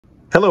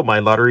Hello, my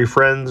lottery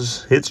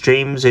friends. It's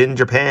James in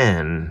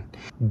Japan.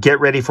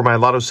 Get ready for my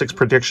Lotto6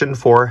 prediction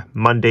for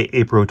Monday,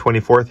 April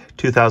 24th,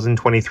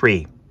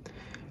 2023.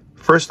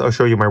 First, I'll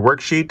show you my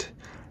worksheet,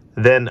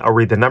 then I'll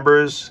read the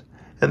numbers,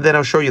 and then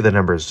I'll show you the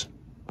numbers.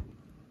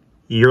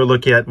 You're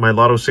looking at my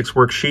Lotto6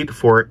 worksheet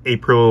for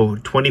April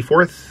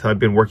 24th. I've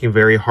been working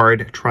very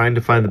hard trying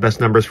to find the best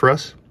numbers for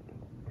us.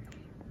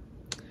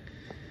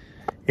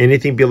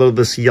 Anything below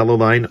this yellow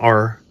line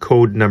are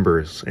code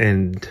numbers,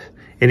 and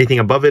anything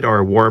above it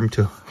are warm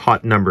to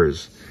hot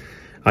numbers.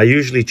 I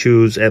usually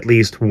choose at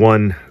least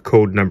one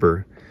code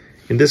number.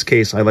 In this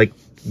case, I like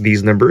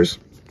these numbers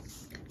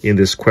in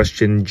this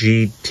question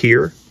G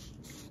tier.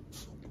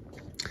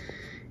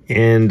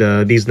 And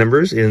these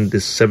numbers in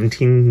this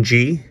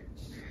 17G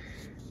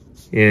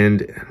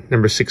and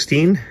number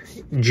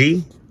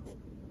 16G,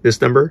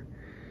 this number,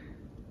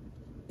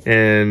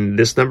 and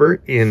this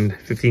number in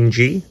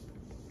 15G,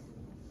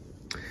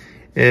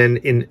 and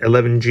in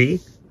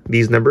 11G,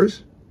 these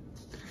numbers,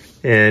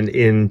 and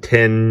in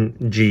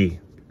 10G,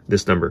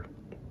 this number.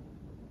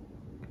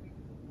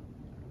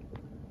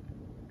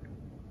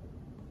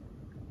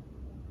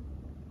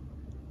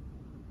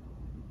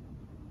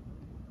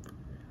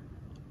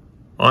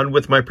 On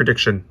with my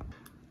prediction.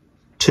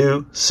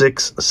 2,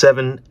 6,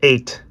 7,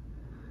 8,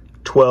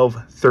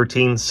 12,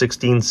 13,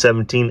 16,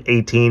 17,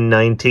 18,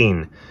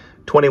 19,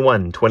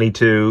 21,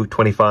 22,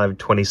 25,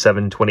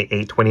 27,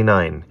 28,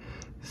 29,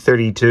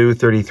 32,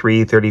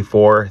 33,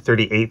 34,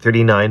 38,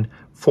 39,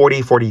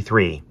 40,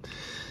 43.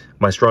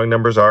 My strong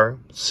numbers are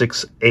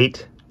 6,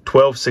 8,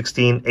 12,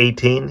 16,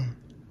 18,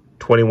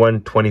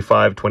 21,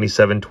 25,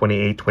 27,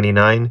 28,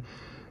 29,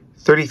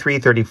 33,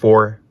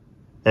 34,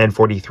 and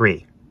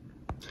 43.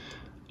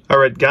 All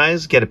right,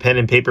 guys, get a pen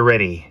and paper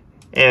ready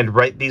and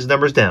write these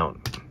numbers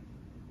down.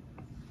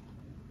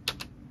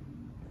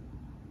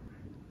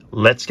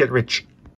 Let's get rich.